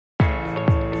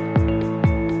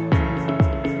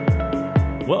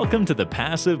Welcome to the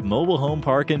Passive Mobile Home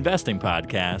Park Investing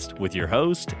Podcast with your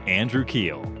host, Andrew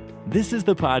Keel. This is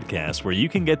the podcast where you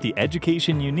can get the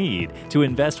education you need to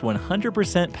invest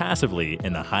 100% passively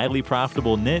in the highly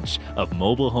profitable niche of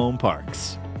mobile home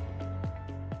parks.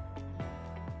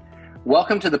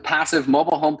 Welcome to the Passive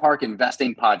Mobile Home Park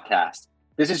Investing Podcast.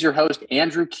 This is your host,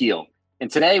 Andrew Keel.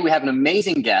 And today we have an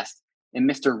amazing guest in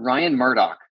Mr. Ryan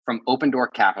Murdoch from Open Door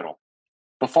Capital.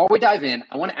 Before we dive in,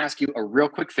 I want to ask you a real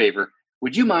quick favor.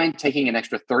 Would you mind taking an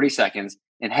extra 30 seconds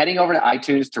and heading over to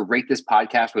iTunes to rate this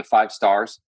podcast with 5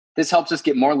 stars? This helps us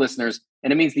get more listeners,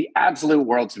 and it means the absolute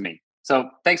world to me.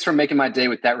 So thanks for making my day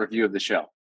with that review of the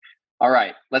show. All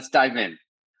right, let's dive in.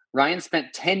 Ryan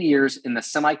spent 10 years in the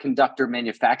semiconductor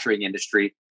manufacturing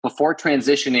industry before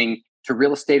transitioning to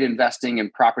real estate investing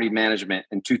and property management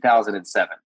in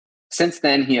 2007. Since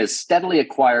then, he has steadily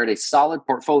acquired a solid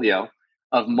portfolio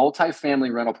of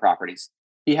multifamily rental properties.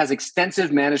 He has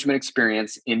extensive management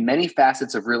experience in many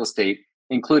facets of real estate,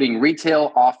 including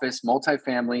retail, office,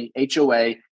 multifamily,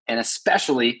 HOA, and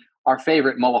especially our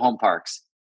favorite mobile home parks,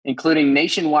 including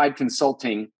nationwide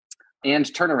consulting and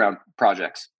turnaround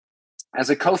projects. As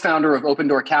a co-founder of Open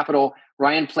Door Capital,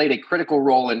 Ryan played a critical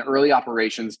role in early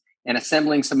operations and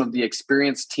assembling some of the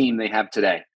experienced team they have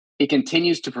today. He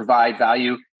continues to provide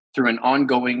value through an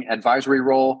ongoing advisory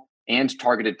role and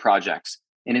targeted projects.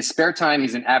 In his spare time,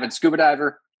 he's an avid scuba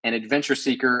diver and adventure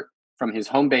seeker from his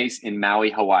home base in Maui,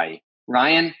 Hawaii.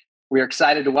 Ryan, we are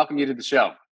excited to welcome you to the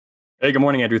show. Hey, good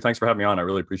morning, Andrew. Thanks for having me on. I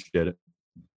really appreciate it.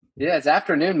 Yeah, it's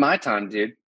afternoon my time,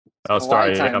 dude. Oh,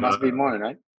 sorry. Hawaii time must be morning,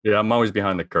 right? Yeah, I'm always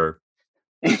behind the curve.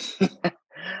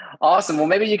 Awesome. Well,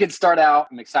 maybe you could start out.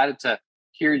 I'm excited to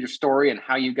hear your story and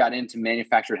how you got into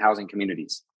manufactured housing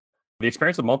communities. The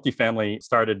experience of multifamily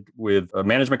started with a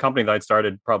management company that I'd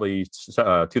started probably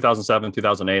 2007,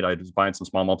 2008. I was buying some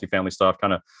small multifamily stuff,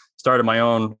 kind of started my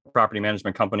own property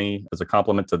management company as a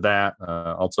complement to that.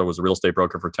 Also was a real estate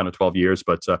broker for 10 or 12 years.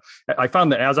 But I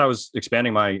found that as I was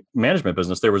expanding my management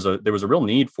business, there was a real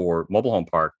need for mobile home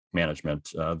park management.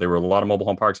 There were a lot of mobile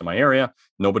home parks in my area.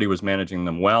 Nobody was managing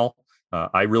them well.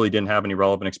 I really didn't have any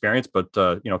relevant experience, but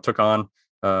took on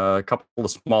a couple of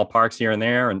small parks here and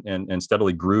there and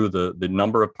steadily grew the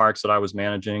number of parks that I was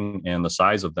managing and the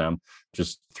size of them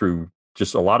just through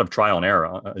just a lot of trial and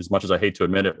error, as much as I hate to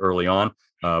admit it early on,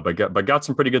 but got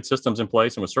some pretty good systems in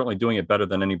place and was certainly doing it better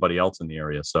than anybody else in the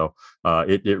area. So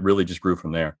it really just grew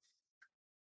from there.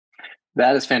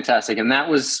 That is fantastic. And that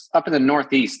was up in the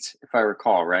Northeast, if I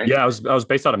recall, right? Yeah, I was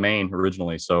based out of Maine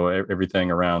originally. So everything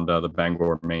around the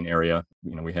Bangor, Maine area,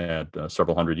 we had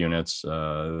several hundred units,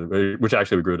 which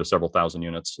actually we grew to several thousand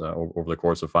units over the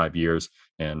course of 5 years.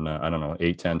 And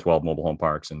 8, 10, 12 mobile home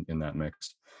parks in that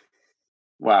mix.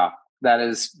 Wow. That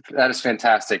is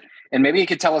fantastic. And maybe you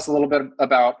could tell us a little bit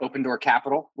about Open Door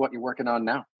Capital, what you're working on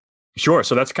now. Sure.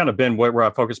 So that's kind of been where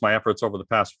I focused my efforts over the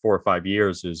past 4 or 5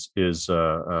 years is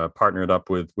partnered up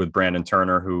with Brandon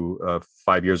Turner, who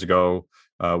 5 years ago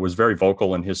was very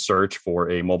vocal in his search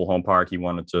for a mobile home park. He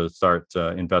wanted to start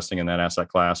investing in that asset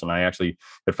class. And I actually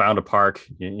had found a park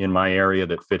in my area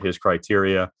that fit his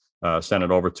criteria. Sent it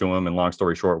over to him, and long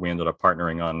story short, we ended up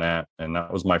partnering on that, and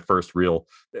that was my first real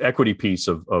equity piece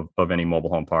of any mobile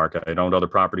home park. I'd owned other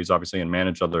properties, obviously, and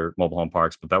managed other mobile home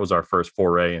parks, but that was our first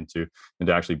foray into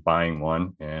actually buying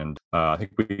one. And I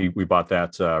think we bought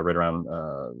that right around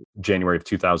January of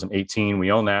 2018.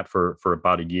 We owned that for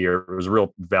about a year. It was a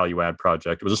real value add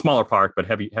project. It was a smaller park, but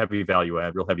heavy value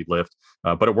add, real heavy lift.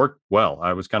 But it worked well.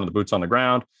 I was kind of the boots on the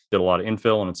ground, did a lot of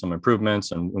infill and some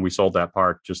improvements, and we sold that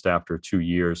park just after 2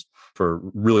 years for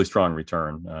really strong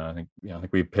return. I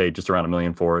think we paid just around $1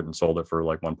 million for it and sold it for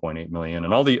like $1.8 million.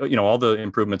 And all the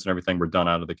improvements and everything were done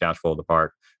out of the cash flow of the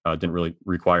park. Didn't really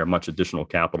require much additional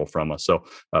capital from us. So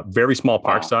very small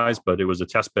park size, but it was a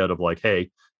test bed of like, hey,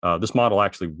 this model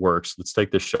actually works. Let's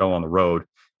take this show on the road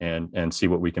and see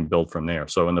what we can build from there.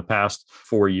 So in the past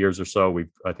 4 years or so,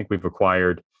 I think we've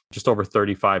acquired just over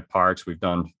 35 parks. We've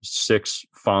done 6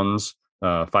 funds,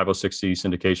 506c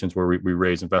syndications where we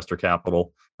raise investor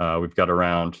capital. We've got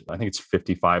around, I think it's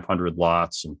 5,500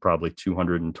 lots and probably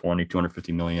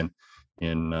 250 million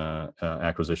in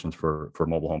acquisitions for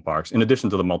mobile home parks, in addition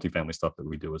to the multifamily stuff that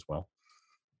we do as well.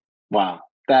 Wow.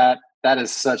 That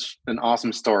is such an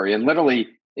awesome story. And literally,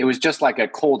 it was just like a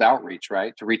cold outreach,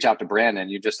 right? To reach out to Brandon.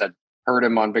 You just had heard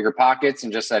him on Bigger Pockets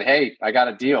and just said, hey, I got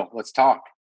a deal. Let's talk.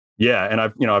 Yeah, and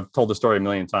I've told the story a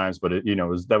million times, but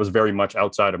that was very much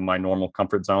outside of my normal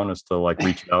comfort zone, is to like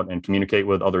reach out and communicate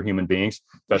with other human beings,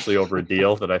 especially over a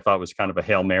deal that I thought was kind of a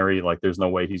Hail Mary. Like, there's no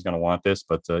way he's going to want this,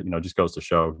 but just goes to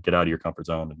show, get out of your comfort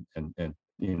zone and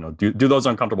do those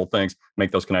uncomfortable things, make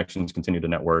those connections, continue to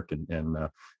network, and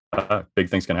big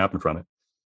things can happen from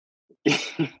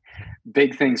it.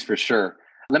 Big things for sure.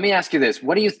 Let me ask you this: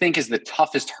 what do you think is the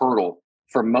toughest hurdle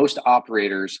for most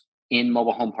operators in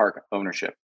mobile home park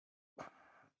ownership?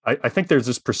 I think there's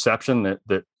this perception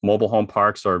that mobile home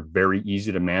parks are very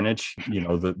easy to manage.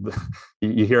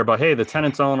 You hear about, hey, the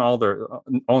tenants own their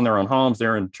own homes,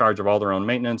 they're in charge of all their own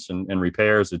maintenance and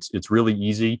repairs. It's really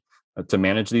easy to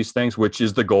manage these things, which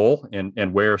is the goal,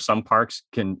 and where some parks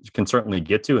can certainly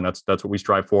get to, and that's what we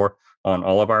strive for on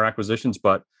all of our acquisitions.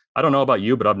 But I don't know about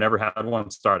you, but I've never had one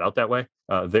start out that way.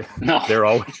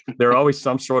 They're always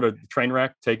some sort of train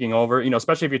wreck taking over,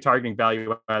 especially if you're targeting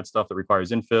value add stuff that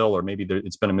requires infill, or maybe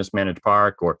it's been a mismanaged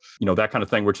park, or, that kind of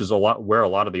thing, which is where a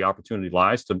lot of the opportunity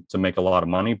lies to make a lot of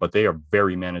money, but they are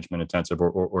very management intensive,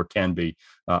 or can be.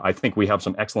 I think we have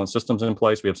some excellent systems in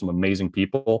place. We have some amazing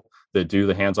people that do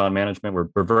the hands-on management.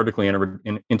 We're vertically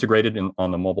integrated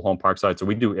on the mobile home park side. So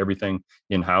we do everything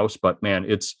in-house, but man,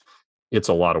 it's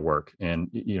a lot of work,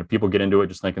 and people get into it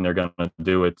just thinking they're going to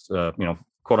do it,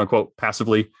 quote unquote,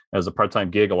 passively as a part-time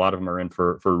gig. A lot of them are in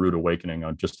for a rude awakening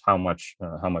on just how much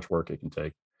work it can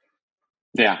take.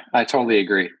 Yeah, I totally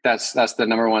agree. That's the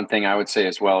number one thing I would say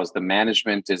as well, is the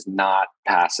management is not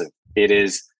passive. It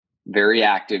is very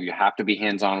active. You have to be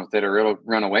hands-on with it, or it'll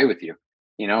run away with you.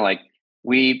 Like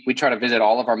we try to visit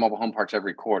all of our mobile home parks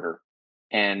every quarter,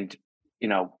 and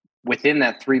within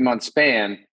that 3-month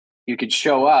span, you could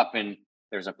show up and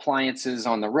there's appliances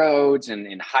on the roads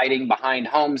and hiding behind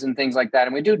homes and things like that.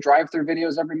 And we do drive-through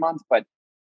videos every month, but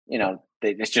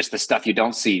it's just the stuff you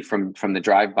don't see from the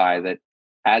drive-by that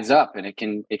adds up, and it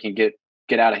can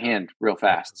get out of hand real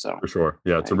fast. So for sure.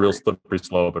 Yeah. It's a real slippery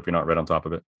slope if you're not right on top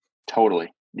of it.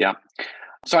 Totally. Yeah.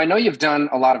 So I know you've done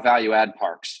a lot of value add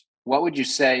parks. What would you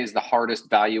say is the hardest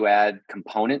value add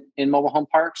component in mobile home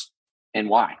parks, and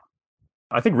why?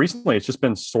 I think recently it's just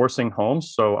been sourcing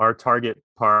homes. So our target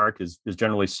park is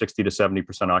generally 60 to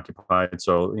 70% occupied.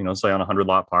 So, say on a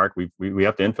 100-lot park, we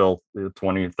have to infill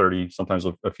 20, 30, sometimes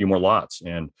a few more lots.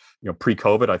 And,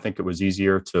 pre-COVID, I think it was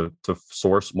easier to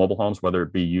source mobile homes, whether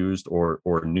it be used or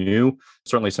new.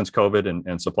 Certainly since COVID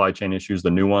and supply chain issues,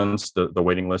 the new ones, the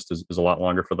waiting list is a lot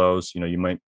longer for those. You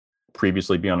might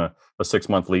previously be on a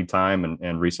 6-month lead time,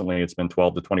 and recently it's been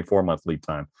 12 to 24-month lead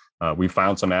time. We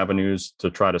found some avenues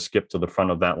to try to skip to the front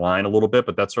of that line a little bit,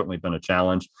 but that's certainly been a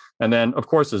challenge. And then, of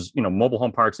course, as mobile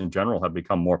home parks in general have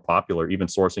become more popular, even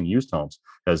sourcing used homes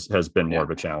has been more of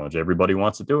a challenge. Everybody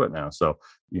wants to do it now. So,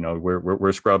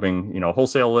 we're scrubbing,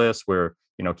 wholesale lists. We're,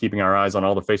 keeping our eyes on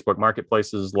all the Facebook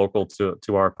marketplaces local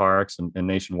to our parks and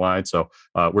nationwide. So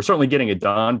we're certainly getting it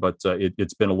done, but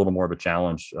it's been a little more of a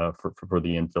challenge for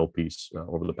the infill piece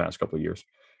over the past couple of years.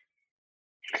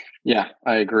 Yeah,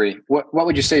 I agree. What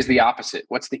would you say is the opposite?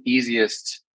 What's the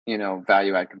easiest,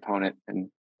 value add component?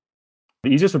 And the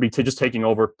easiest would be just taking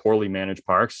over poorly managed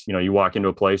parks. You walk into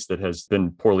a place that has been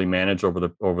poorly managed over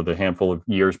the handful of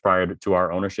years prior to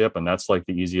our ownership, and that's like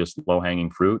the easiest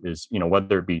low-hanging fruit is,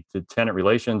 whether it be the tenant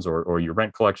relations or your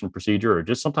rent collection procedure, or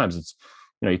just sometimes it's,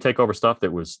 you take over stuff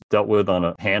that was dealt with on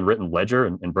a handwritten ledger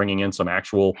and bringing in some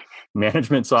actual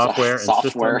management software and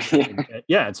systems.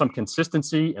 And some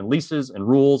consistency and leases and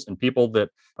rules and people that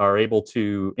are able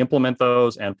to implement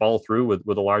those and follow through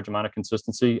with a large amount of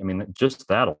consistency. I mean, just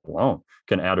that alone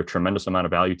can add a tremendous amount of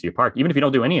value to your park, even if you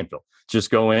don't do any infill. Just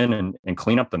go in and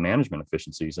clean up the management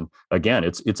efficiencies. And again,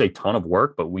 it's a ton of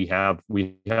work, but we have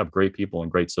great people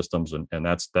and great systems, and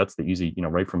that's the easy,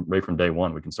 right from day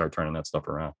one, we can start turning that stuff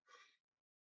around.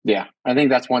 Yeah, I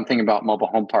think that's one thing about mobile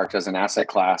home parks as an asset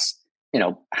class.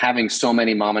 Having so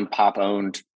many mom and pop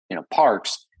owned,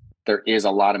 parks, there is a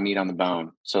lot of meat on the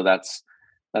bone. So that's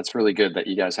really good that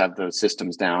you guys have those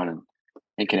systems down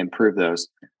and can improve those.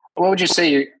 What would you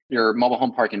say your mobile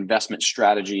home park investment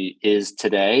strategy is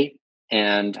today,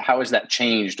 and how has that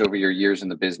changed over your years in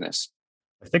the business?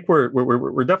 I think we're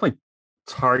definitely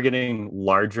targeting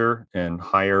larger and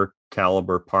higher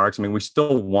caliber parks. I mean, we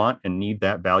still want and need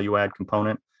that value add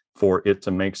component for it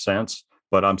to make sense,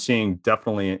 but I'm seeing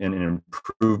definitely an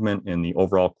improvement in the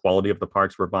overall quality of the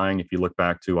parks we're buying. If you look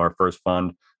back to our first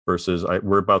fund versus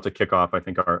we're about to kick off, I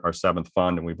think, our 7th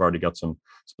fund, and we've already got some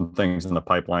things in the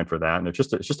pipeline for that. And it's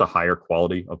just a higher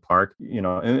quality of park,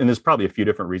 and there's probably a few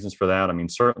different reasons for that. I mean,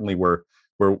 certainly we're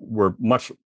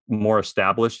much more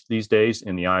established these days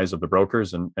in the eyes of the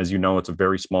brokers. And as you know, it's a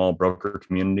very small broker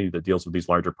community that deals with these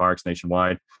larger parks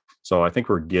nationwide. So I think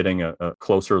we're getting a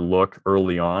closer look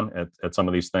early on at some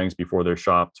of these things before they're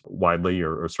shopped widely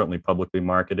or certainly publicly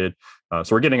marketed.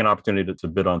 So we're getting an opportunity to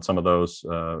bid on some of those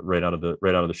right out of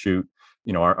the chute.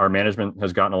 Our management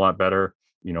has gotten a lot better.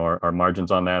 Our margins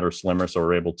on that are slimmer, so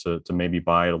we're able to maybe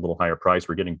buy at a little higher price.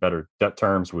 We're getting better debt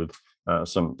terms with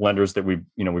some lenders that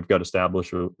we've got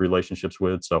established relationships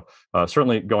with. So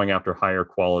certainly going after higher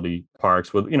quality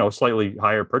parks with slightly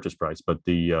higher purchase price, but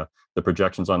the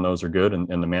projections on those are good, and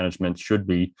the management should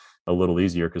be a little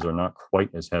easier because they're not quite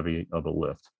as heavy of a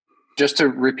lift. Just to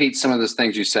repeat some of those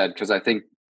things you said, because I think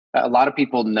a lot of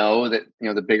people know that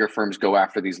the bigger firms go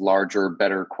after these larger,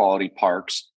 better quality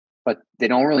parks, but they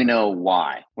don't really know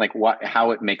why, like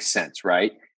how it makes sense,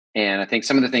 right? And I think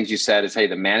some of the things you said is, hey,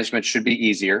 the management should be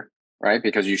easier, right?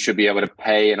 Because you should be able to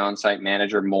pay an on-site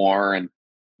manager more, and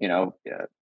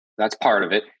that's part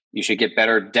of it. You should get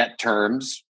better debt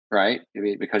terms, right?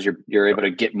 Because you're able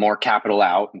to get more capital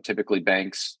out, and typically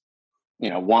banks,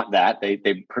 want that.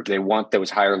 They want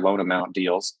those higher loan amount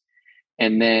deals,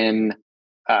 and then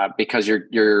because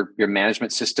your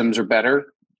management systems are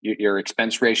better, your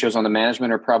expense ratios on the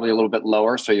management are probably a little bit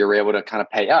lower, so you're able to kind of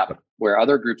pay up. Where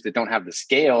other groups that don't have the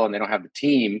scale and they don't have the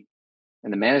team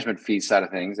and the management fee side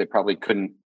of things, they probably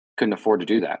couldn't afford to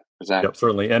do that. Yep,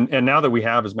 certainly. And now that we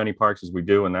have as many parks as we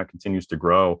do, and that continues to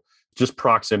grow, just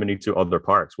proximity to other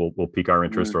parks will pique our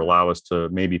interest or allow us to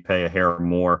maybe pay a hair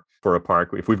more for a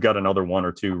park if we've got another one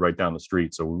or two right down the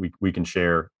street. So we can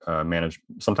share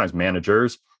sometimes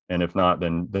managers. And if not,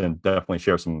 then definitely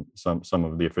share some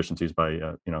of the efficiencies by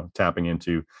tapping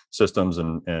into systems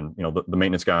and the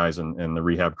maintenance guys and the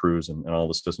rehab crews and all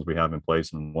the systems we have in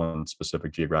place in one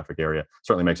specific geographic area.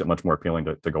 Certainly makes it much more appealing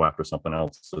to go after something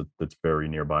else that's very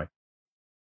nearby.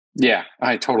 Yeah,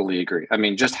 I totally agree. I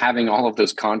mean, just having all of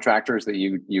those contractors that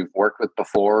you've worked with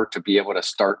before to be able to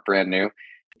start brand new,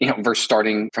 versus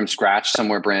starting from scratch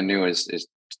somewhere brand new is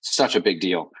such a big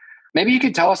deal. Maybe you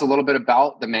could tell us a little bit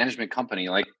about the management company.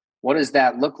 Like, what does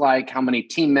that look like? How many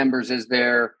team members is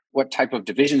there? What type of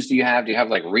divisions do you have? Do you have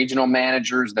like regional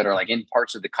managers that are like in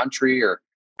parts of the country? Or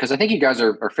because I think you guys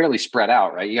are fairly spread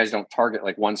out, right? You guys don't target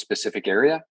like one specific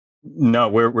area. No,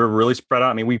 we're really spread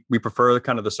out. I mean, we prefer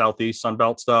kind of the Southeast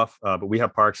Sunbelt stuff, but we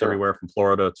have parks everywhere from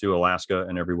Florida to Alaska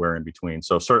and everywhere in between.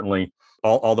 So certainly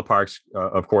all the parks,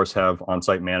 of course, have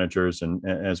on-site managers. And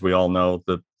as we all know,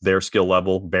 their skill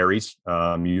level varies.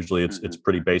 Usually it's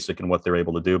pretty basic in what they're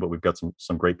able to do, but we've got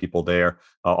some great people there.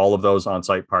 All of those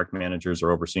on-site park managers are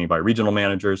overseen by regional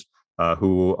managers.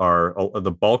 Who are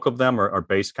the bulk of them are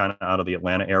based kind of out of the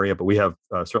Atlanta area, but we have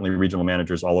certainly regional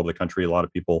managers all over the country. A lot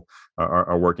of people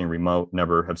are working remote,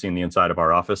 never have seen the inside of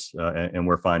our office, and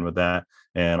we're fine with that.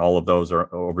 And all of those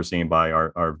are overseen by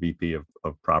our VP of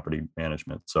property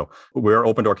management. So we're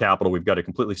Open Door Capital. We've got a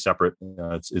completely separate.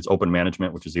 It's Open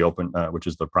Management, which is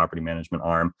the property management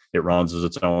arm. It runs as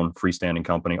its own freestanding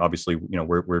company. Obviously,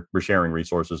 we're sharing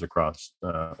resources across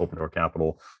Open Door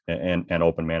Capital and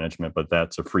Open Management, but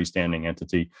that's a freestanding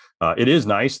entity. It is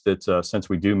nice that since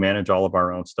we do manage all of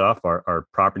our own stuff, our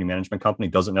property management company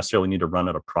doesn't necessarily need to run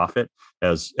at a profit,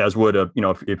 as would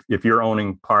if you're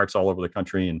owning parks all over the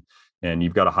country and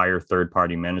you've got to hire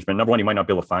third-party management. Number one, you might not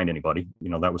be able to find anybody.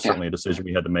 That was certainly a decision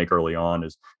we had to make early on.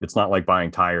 It's not like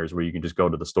buying tires where you can just go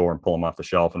to the store and pull them off the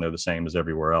shelf and they're the same as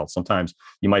everywhere else. Sometimes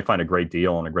you might find a great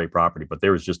deal on a great property, but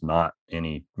there is just not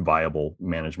any viable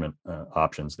management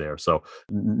options there. So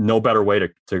no better way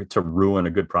to ruin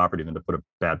a good property than to put a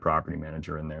bad property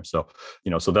manager in there. So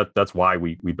that's why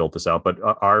we built this out. But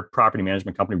our property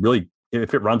management company really,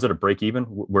 if it runs at a break even,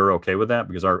 we're okay with that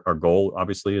because our goal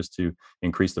obviously is to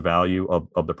increase the value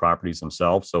of the properties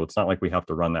themselves. So it's not like we have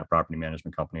to run that property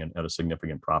management company at a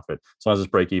significant profit. As long as it's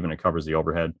break even, it covers the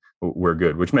overhead, we're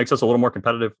good, which makes us a little more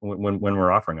competitive when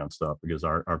we're offering on stuff because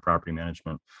our property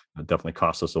management definitely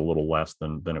costs us a little less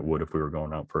than it would if we were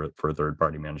going out for a third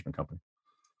party management company.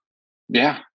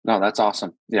 Yeah, no, that's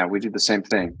awesome. Yeah, we do the same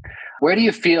thing. Where do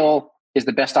you feel is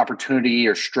the best opportunity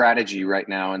or strategy right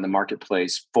now in the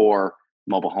marketplace for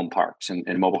mobile home parks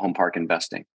and mobile home park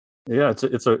investing? Yeah,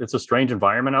 it's a strange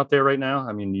environment out there right now.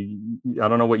 I mean, I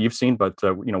don't know what you've seen, but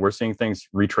we're seeing things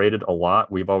retraded a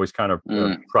lot. We've always kind of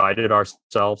prided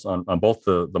ourselves on both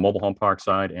the mobile home park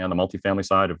side and the multifamily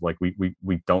side of like we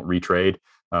don't retrade.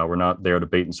 We're not there to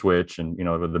bait and switch, and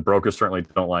the brokers certainly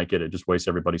don't like it. It just wastes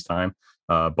everybody's time.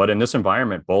 But in this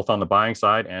environment, both on the buying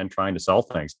side and trying to sell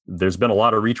things, there's been a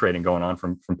lot of retrading going on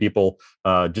from people,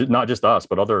 not just us,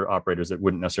 but other operators that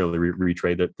wouldn't necessarily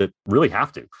retrade that really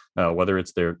have to, whether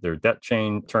it's their debt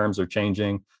chain terms are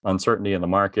changing, uncertainty in the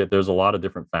market. There's a lot of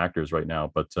different factors right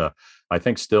now, but I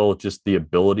think still just the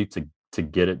ability to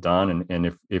get it done.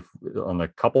 And if on the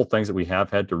couple things that we have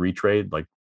had to retrade, like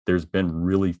there's been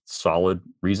really solid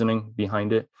reasoning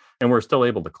behind it, and we're still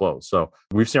able to close. So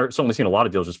we've certainly seen a lot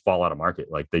of deals just fall out of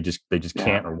market. Like they just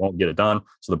can't or won't get it done.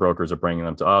 So the brokers are bringing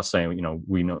them to us saying,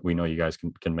 we know you guys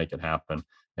can make it happen.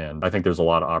 And I think there's a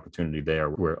lot of opportunity there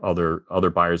where other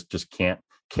buyers just can't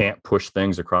push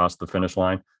things across the finish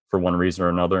line for one reason or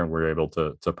another, and we're able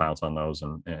to pounce on those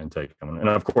and take them. And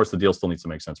of course, the deal still needs to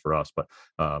make sense for us, but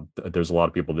there's a lot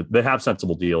of people that have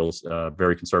sensible deals,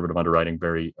 very conservative underwriting,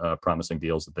 very promising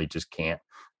deals that they just can't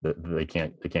get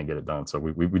it done. So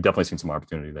we definitely seen some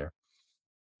opportunity there.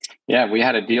 Yeah, we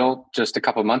had a deal just a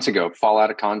couple of months ago fall out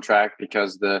of contract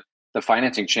because the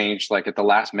financing changed like at the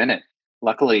last minute.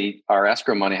 Luckily, our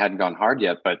escrow money hadn't gone hard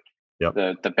yet, but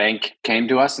the bank came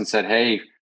to us and said, "Hey,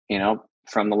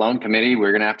 from the loan committee,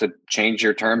 we're going to have to change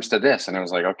your terms to this." And I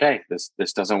was like, okay,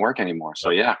 this doesn't work anymore.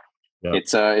 So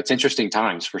it's interesting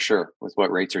times for sure with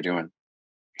what rates are doing.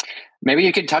 Maybe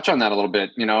you could touch on that a little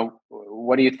bit.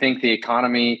 What do you think the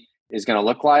economy is going to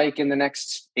look like in the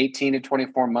next 18 to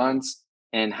 24 months?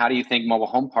 And how do you think mobile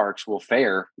home parks will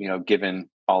fare, given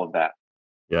all of that?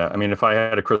 Yeah. I mean, if I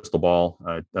had a crystal ball,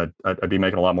 I'd be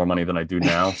making a lot more money than I do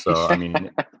now. So, I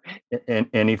mean,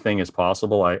 anything is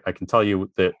possible. I can tell you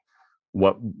that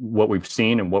what we've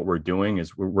seen and what we're doing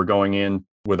is we're going in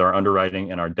with our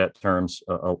underwriting and our debt terms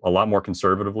a lot more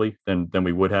conservatively than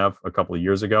we would have a couple of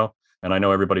years ago. And I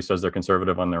know everybody says they're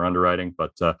conservative on their underwriting,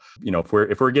 but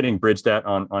if we're getting bridge debt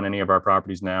on any of our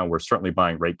properties now, we're certainly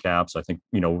buying rate caps. I think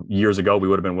years ago we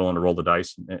would have been willing to roll the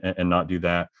dice and not do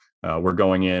that. We're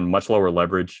going in much lower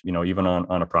leverage, even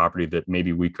on a property that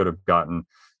maybe we could have gotten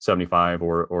 75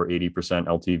 or 80%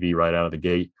 LTV right out of the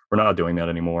gate. We're not doing that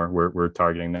anymore. We're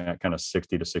targeting that kind of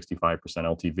 60 to 65%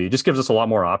 LTV. It just gives us a lot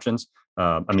more options.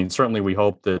 I mean, certainly we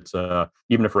hope that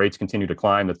even if rates continue to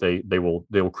climb, that they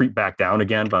will creep back down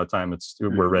again by the time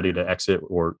we're ready to exit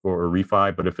or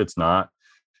refi. But if it's not,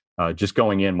 just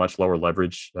going in much lower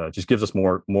leverage just gives us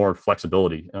more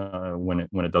flexibility when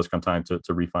it does come time to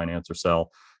refinance or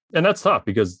sell. And that's tough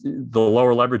because the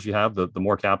lower leverage you have, the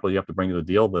more capital you have to bring to the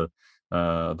deal, the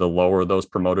lower those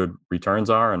promoted returns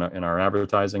are in our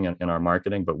advertising and in our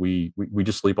marketing. But we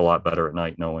just sleep a lot better at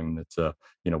night knowing that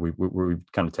we've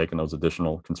kind of taken those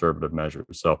additional conservative measures.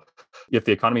 So if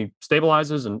the economy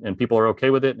stabilizes and people are okay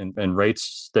with it and rates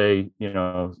stay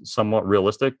somewhat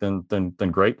realistic, then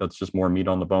great. That's just more meat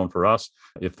on the bone for us.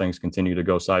 If things continue to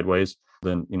go sideways,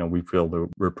 then we feel that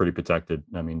we're pretty protected.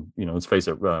 I mean, let's face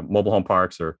it, mobile home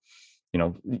parks are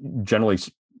generally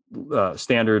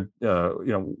standard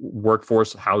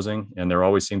workforce housing, and there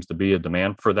always seems to be a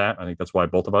demand for that. I think that's why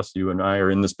both of us, you and I,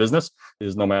 are in this business,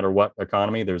 is no matter what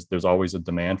economy, there's always a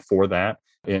demand for that.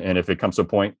 And if it comes to a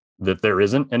point that there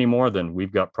isn't anymore, then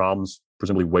we've got problems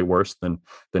presumably way worse than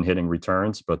hitting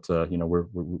returns. But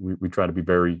we try to be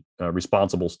very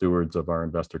responsible stewards of our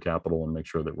investor capital and make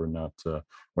sure that we're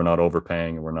not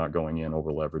overpaying and we're not going in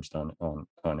over leveraged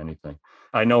on anything.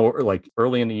 I know, like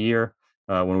early in the year,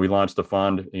 when we launched the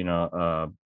fund,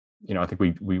 I think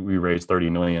we raised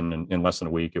 $30 million in less than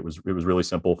a week. It was really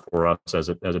simple for us, as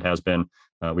it has been.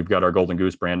 We've got our golden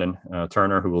goose, Brandon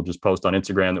Turner, who will just post on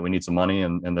Instagram that we need some money,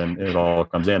 and then it all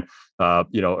comes in.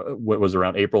 What was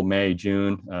around April, May,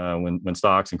 June, when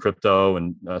stocks and crypto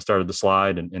and started to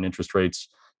slide and interest rates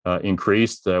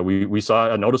increased, we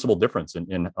saw a noticeable difference.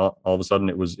 And all of a sudden,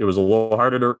 it was a little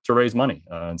harder to raise money.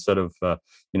 Instead of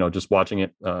just watching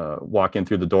it walk in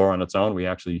through the door on its own, we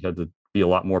actually had to be a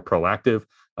lot more proactive.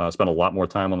 Spent a lot more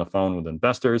time on the phone with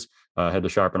investors. Had to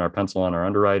sharpen our pencil on our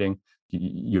underwriting.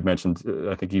 You'd mentioned,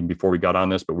 I think even before we got on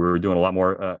this, but we were doing a lot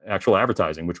more actual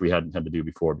advertising, which we hadn't had to do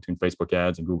before, between Facebook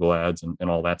ads and Google ads and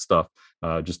all that stuff.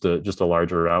 Just a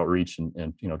larger outreach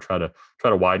and try to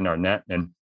widen our net.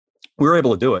 And we were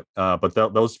able to do it, but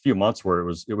those few months where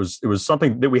it was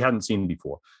something that we hadn't seen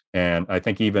before. And I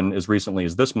think even as recently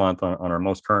as this month on our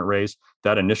most current raise,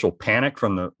 that initial panic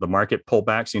from the market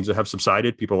pullback seems to have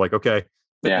subsided. People are like, okay,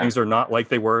 things are not like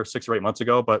they were 6 or 8 months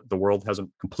ago, but the world hasn't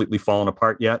completely fallen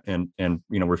apart yet. And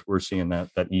we're seeing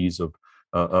that ease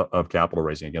of capital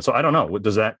raising again. So I don't know.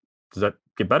 Does that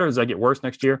get better? Does that get worse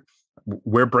next year?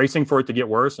 We're bracing for it to get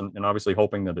worse, and obviously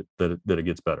hoping that it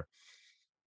gets better.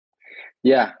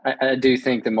 Yeah, I do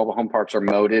think the mobile home parks are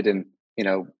moated, and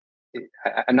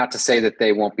not to say that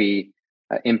they won't be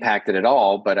impacted at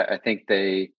all, but I think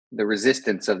the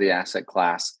resistance of the asset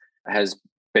class has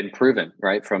been proven,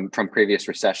 right, from previous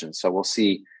recessions. So we'll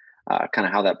see kind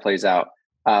of how that plays out.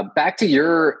 Back to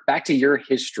your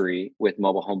history with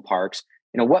mobile home parks.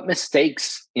 What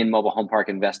mistakes in mobile home park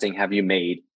investing have you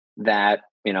made that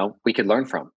we could learn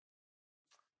from?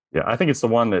 Yeah, I think it's the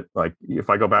one that, like, if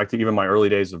I go back to even my early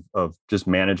days of just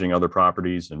managing other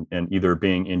properties and either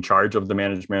being in charge of the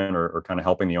management or kind of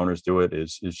helping the owners do it,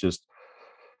 is just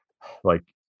like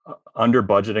under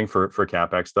budgeting for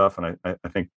CapEx stuff. And I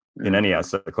think in any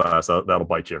asset class that'll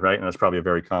bite you, right? And that's probably a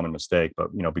very common mistake.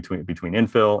 But between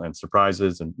infill and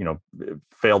surprises and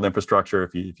failed infrastructure,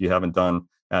 if you haven't done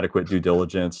adequate due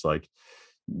diligence, like,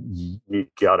 you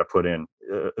got to put in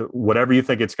whatever you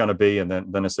think it's going to be, and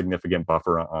then a significant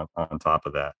buffer on top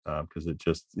of that, because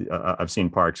I've seen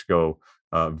parks go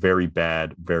very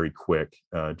bad very quick,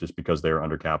 just because they were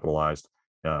undercapitalized.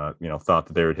 Thought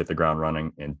that they would hit the ground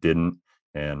running and didn't,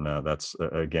 and that's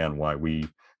again why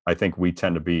I think we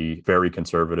tend to be very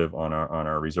conservative on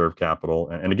our reserve capital,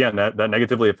 and again that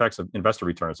negatively affects investor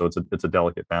returns. So it's a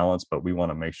delicate balance, but we want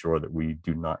to make sure that we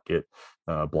do not get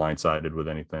blindsided with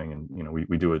anything, and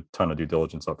we do a ton of due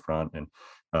diligence up front. And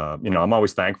I'm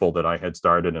always thankful that I had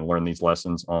started and learned these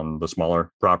lessons on the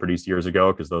smaller properties years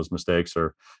ago, because those mistakes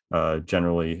are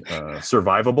generally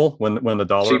survivable when the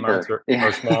dollar amounts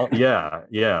are small.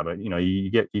 Yeah, but you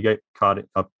get caught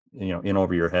up in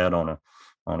over your head on a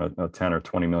 $10 or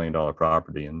 $20 million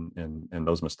property, and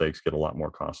those mistakes get a lot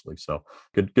more costly. So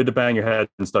good to bang your head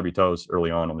and stub your toes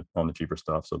early on the cheaper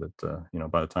stuff, so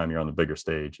that by the time you're on the bigger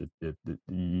stage,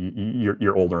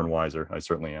 you're older and wiser. I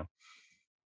certainly am.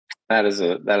 That is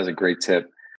a great tip.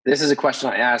 This is a question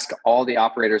I ask all the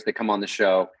operators that come on the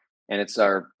show, and it's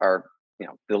our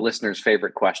the listeners'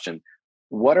 favorite question.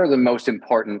 What are the most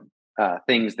important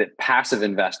things that passive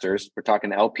investors, we're talking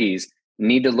LPs,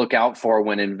 need to look out for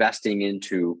when investing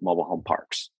into mobile home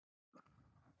parks?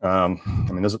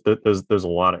 There's a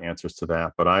lot of answers to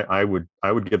that, but I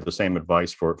would give the same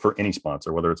advice for any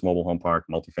sponsor, whether it's mobile home park,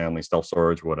 multifamily, self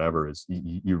storage, whatever. Is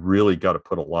you really got to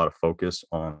put a lot of focus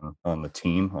on the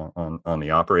team, on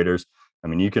the operators. I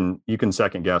mean, you can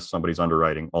second guess somebody's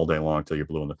underwriting all day long till you're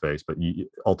blue in the face, but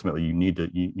ultimately you need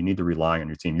to rely on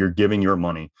your team. You're giving your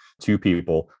money to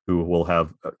people who will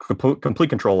have complete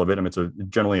control of it. I mean, it's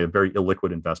generally a very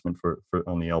illiquid investment for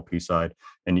on the LP side.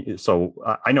 And so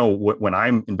I know when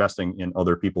I'm investing in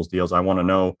other people's deals, I want to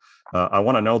know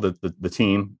that the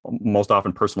team, most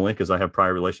often personally, because I have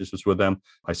prior relationships with them.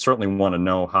 I certainly want to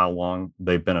know how long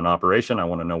they've been in operation. I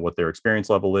want to know what their experience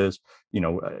level is.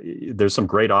 There's some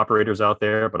great operators out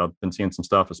there, but I've been seeing some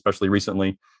stuff, especially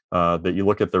recently, that you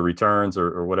look at the returns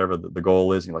or whatever the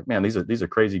goal is, and you're like, man, these are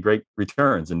crazy great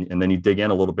returns, and then you dig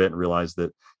in a little bit and realize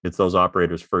that it's those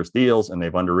operators' first deals, and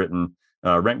they've underwritten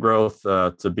rent growth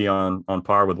to be on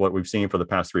par with what we've seen for the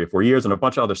past 3 or 4 years, and a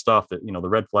bunch of other stuff that the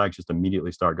red flags just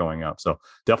immediately start going up. So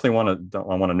definitely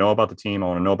I want to know about the team. I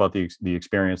want to know about the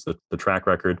experience, the track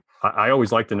record. I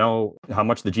always like to know how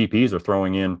much the GPs are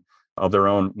throwing in of their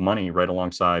own money right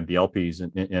alongside the LPs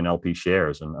in LP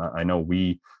shares. And I know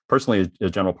we personally,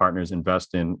 as general partners,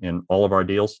 invest in all of our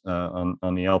deals on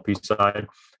the LP side.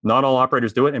 Not all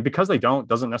operators do it. And because they don't,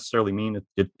 doesn't necessarily mean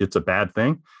it's a bad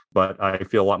thing. But I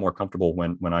feel a lot more comfortable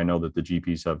when I know that the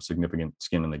GPs have significant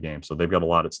skin in the game. So they've got a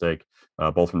lot at stake,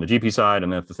 both from the GP side.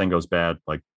 And then if the thing goes bad,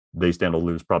 like, they stand to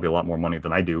lose probably a lot more money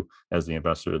than I do as the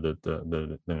investor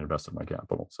that invested my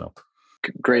capital. So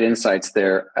great insights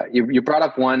there. You brought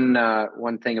up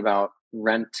one thing about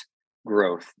rent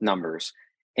growth numbers,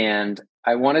 and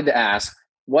I wanted to ask,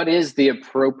 what is the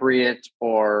appropriate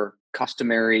or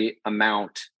customary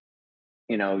amount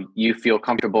you feel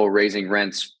comfortable raising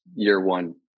rents year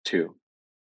 1, 2?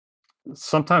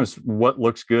 Sometimes what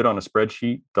looks good on a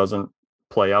spreadsheet doesn't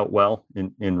play out well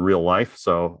in real life.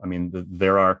 So, I mean,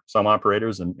 there are some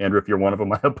operators, and Andrew, if you're one of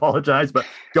them, I apologize, but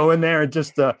go in there and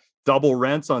just double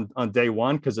rents on day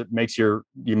one, because it makes your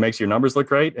numbers look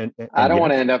great. And I don't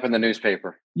want to end up in the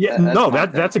newspaper. Yeah,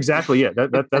 that's exactly it.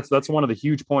 That's one of the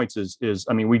huge points is,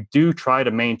 I mean, we do try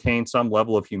to maintain some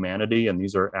level of humanity, and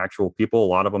these are actual people. A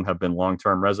lot of them have been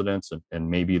long-term residents, and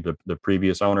maybe the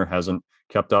previous owner hasn't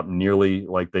kept up nearly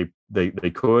like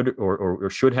they could or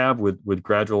should have with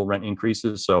gradual rent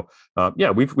increases. So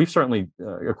we've certainly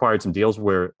acquired some deals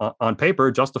where on paper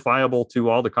justifiable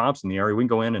to all the comps in the area. We can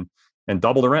go in and and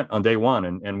double the rent on day one,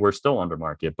 and we're still under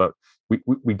market. But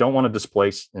we don't want to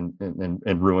displace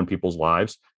and ruin people's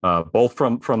lives, both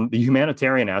from the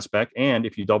humanitarian aspect, and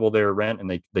if you double their rent and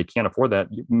they can't afford that,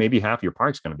 maybe half your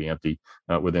park's going to be empty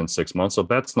within 6 months. So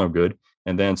that's no good.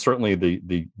 And then certainly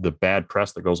the bad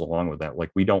press that goes along with that.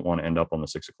 Like, we don't want to end up on the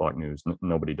 6 o'clock news.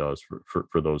 Nobody does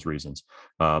for those reasons.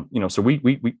 So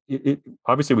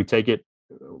obviously we take it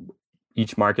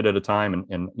each market at a time,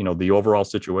 and the overall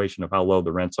situation of how low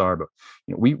the rents are. But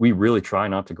we really try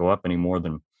not to go up any more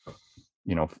than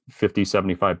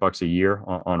 $50-$75 a year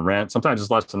on rent. Sometimes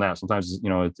it's less than that. Sometimes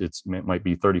it might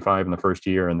be 35 in the first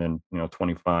year, and then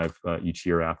 25 each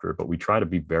year after. But we try to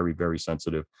be very, very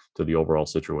sensitive to the overall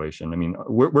situation. I mean,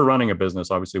 we're running a business.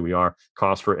 Obviously, we are.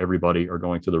 Costs for everybody are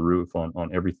going to the roof on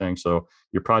everything. So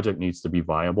your project needs to be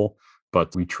viable,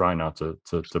 but we try not to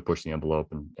push the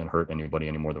envelope and hurt anybody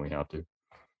any more than we have to.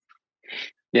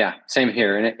 Yeah, same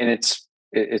here. And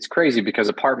it's crazy because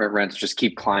apartment rents just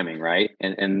keep climbing, right?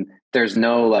 And there's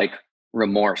no like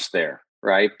remorse there,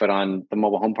 right? But on the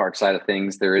mobile home park side of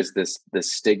things, there is this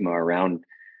stigma around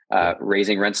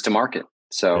raising rents to market.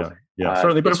 So yeah,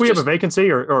 certainly. But if we have a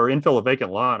vacancy or infill a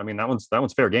vacant lot, I mean, that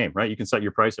one's fair game, right? You can set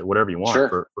your price at whatever you want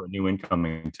for a new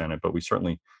incoming tenant, but we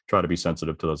certainly try to be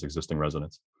sensitive to those existing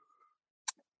residents.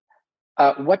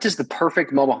 What does the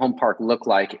perfect mobile home park look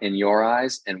like in your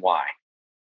eyes, and why?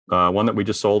 One that we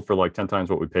just sold for like 10 times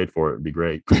what we paid for it would be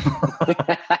great.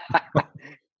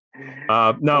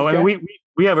 No, okay. I mean,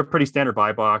 we have a pretty standard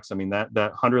buy box. I mean, that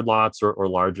 100 lots or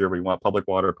larger, we want public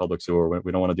water, public sewer.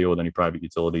 We don't want to deal with any private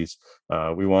utilities.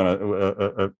 We want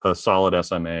a solid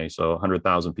SMA, so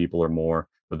 100,000 people or more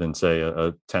within, say,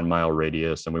 a 10-mile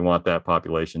radius. And we want that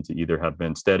population to either have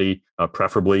been steady,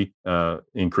 preferably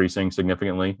increasing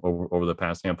significantly over the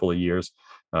past handful of years,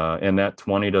 and that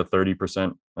 20 to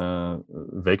 30%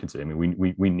 vacancy. I mean,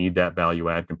 we need that value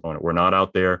add component. We're not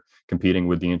out there competing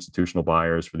with the institutional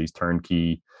buyers for these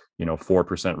turnkey,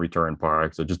 4% return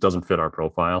parks. It just doesn't fit our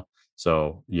profile.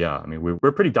 So yeah, I mean,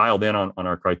 we're pretty dialed in on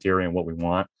our criteria and what we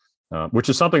want, which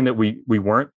is something that we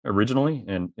weren't originally.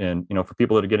 And for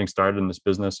people that are getting started in this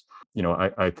business,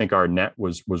 I think our net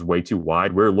was way too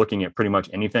wide. We're looking at pretty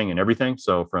much anything and everything.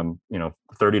 So from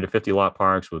 30 to 50 lot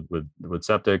parks with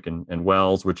septic and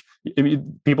wells, which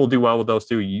people do well with those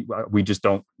too.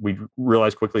 We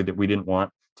realized quickly that we didn't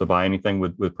want to buy anything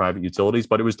with private utilities,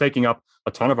 but it was taking up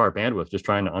a ton of our bandwidth just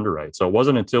trying to underwrite. So it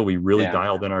wasn't until we really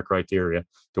dialed in our criteria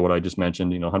to what I just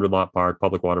mentioned, 100 lot park,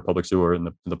 public water, public sewer, and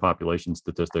the population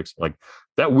statistics, like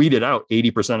that weeded out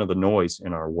 80% of the noise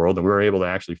in our world. And we were able to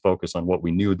actually focus on what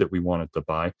we knew that we wanted to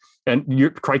buy. And your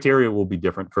criteria will be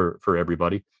different for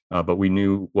everybody. But we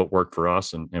knew what worked for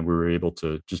us, and we were able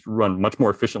to just run much more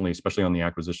efficiently, especially on the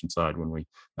acquisition side, when we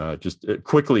just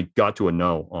quickly got to a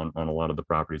no on a lot of the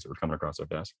properties that were coming across our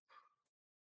desk.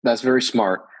 That's very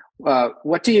smart.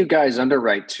 What do you guys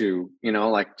underwrite to?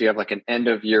 Like, do you have like an end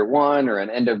of year one or an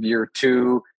end of year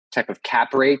two type of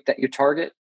cap rate that you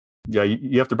target? Yeah,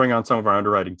 you have to bring on some of our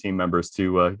underwriting team members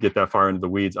to get that far into the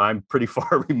weeds. I'm pretty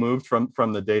far removed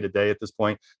from the day to day at this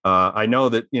point. I know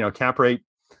that cap rate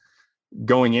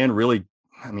going in really,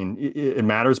 I mean, it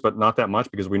matters, but not that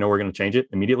much, because we know we're going to change it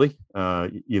immediately,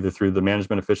 either through the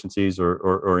management efficiencies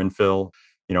or infill.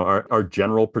 Our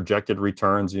general projected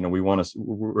returns,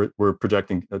 we're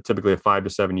projecting typically a 5 to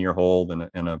 7 year hold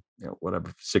and a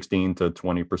 16 to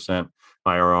 20%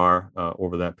 IRR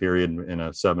over that period, and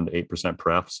a 7 to 8%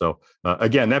 pref. So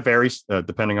again, that varies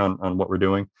depending on what we're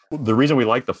doing. The reason we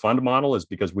like the fund model is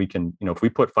because we can, if we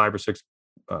put 5 or 6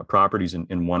 properties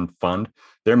in one fund,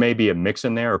 there may be a mix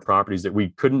in there of properties that we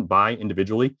couldn't buy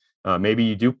individually. Maybe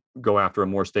you do go after a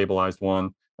more stabilized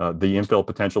one. The infill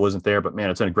potential isn't there, but man,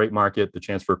 it's in a great market. The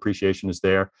chance for appreciation is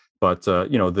there, but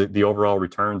the overall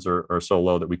returns are so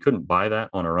low that we couldn't buy that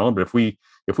on our own. But if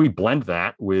we blend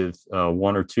that with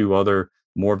 1 or 2 other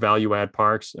more value add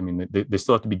parks, I mean, they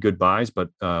still have to be good buys, but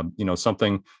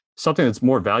something that's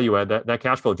more value add, that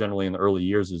cash flow generally in the early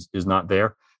years is not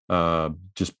there,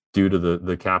 just due to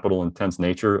the capital intense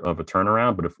nature of a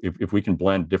turnaround. But if we can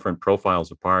blend different profiles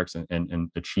of parks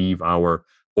and achieve our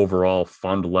overall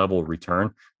fund level return,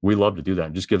 we love to do that.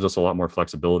 It just gives us a lot more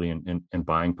flexibility and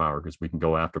buying power, because we can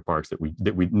go after parks that we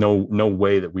no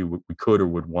way that we could or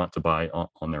would want to buy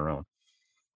on their own.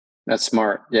 That's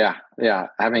smart. Yeah.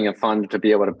 Having a fund to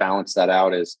be able to balance that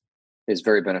out is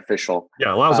very beneficial.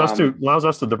 Yeah, allows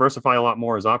us to diversify a lot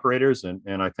more as operators,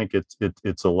 and I think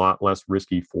it's a lot less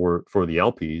risky for the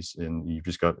LPs. And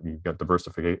you've got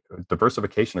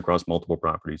diversification across multiple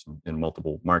properties in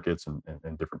multiple markets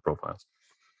and different profiles.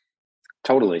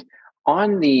 Totally.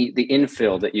 On the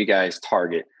infill that you guys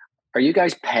target, are you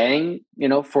guys paying,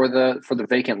 for the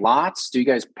vacant lots? Do you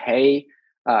guys pay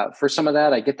for some of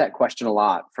that? I get that question a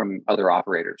lot from other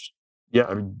operators. Yeah,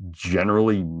 I mean,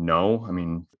 generally, no. I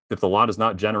mean, if the lot is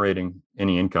not generating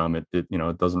any income,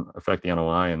 it doesn't affect the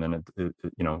NOI, and then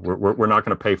we're not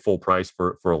going to pay full price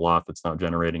for a lot that's not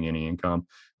generating any income.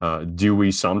 Do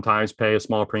we sometimes pay a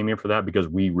small premium for that because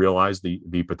we realize the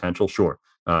potential? Sure,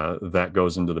 that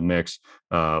goes into the mix.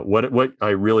 What I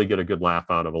really get a good laugh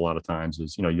out of a lot of times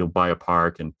is you'll buy a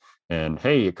park and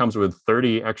hey, it comes with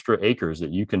 30 extra acres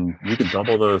that you can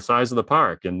double the size of the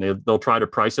park, and they'll try to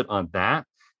price it on that.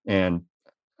 And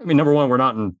I mean, number one, we're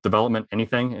not in development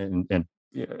anything, and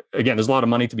again, there's a lot of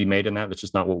money to be made in that. That's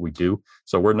just not what we do.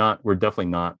 So we're definitely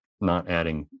not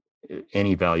adding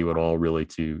any value at all, really,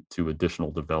 to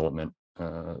additional development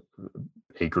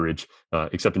acreage,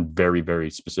 except in very, very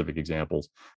specific examples.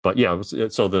 But yeah,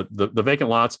 so the vacant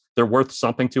lots, they're worth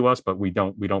something to us, but we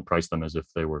don't price them as if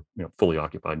they were fully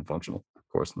occupied and functional. Of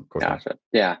course. Gotcha.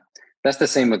 Yeah, that's the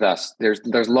same with us.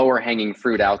 There's lower hanging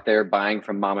fruit out there, buying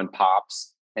from mom and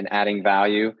pops and adding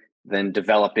value than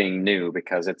developing new,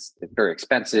 because it's very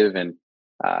expensive and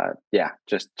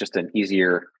just an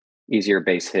easier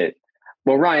base hit.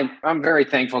 Well, Ryan, I'm very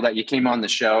thankful that you came on the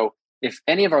show. If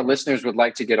any of our listeners would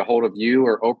like to get a hold of you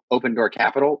or Open Door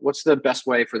Capital, what's the best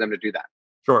way for them to do that?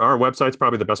 Sure. Our website's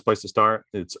probably the best place to start.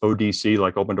 It's ODC,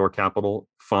 like Open Door Capital,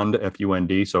 Fund,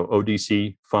 FUND. So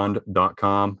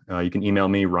odcfund.com. You can email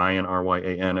me, Ryan,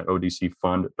 RYAN, at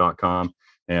odcfund.com.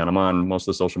 And I'm on most of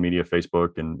the social media,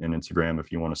 Facebook and Instagram,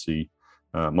 if you want to see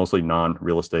mostly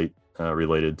non-real estate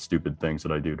related stupid things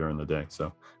that I do during the day.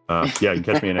 So you can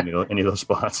catch me in any of those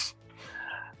spots.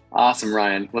 Awesome,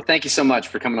 Ryan. Well, thank you so much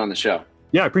for coming on the show.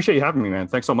 Yeah, I appreciate you having me, man.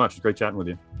 Thanks so much. It's great chatting with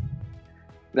you.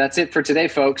 That's it for today,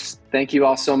 folks. Thank you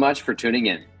all so much for tuning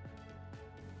in.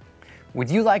 Would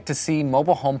you like to see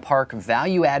mobile home park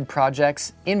value add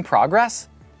projects in progress?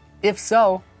 If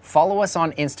so, follow us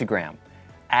on Instagram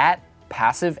at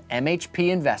Passive MHP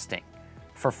Investing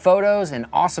for photos and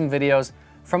awesome videos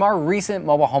from our recent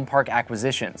mobile home park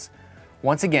acquisitions.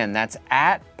 Once again, that's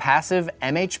at Passive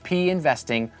MHP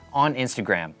Investing on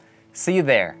Instagram. See you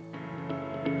there.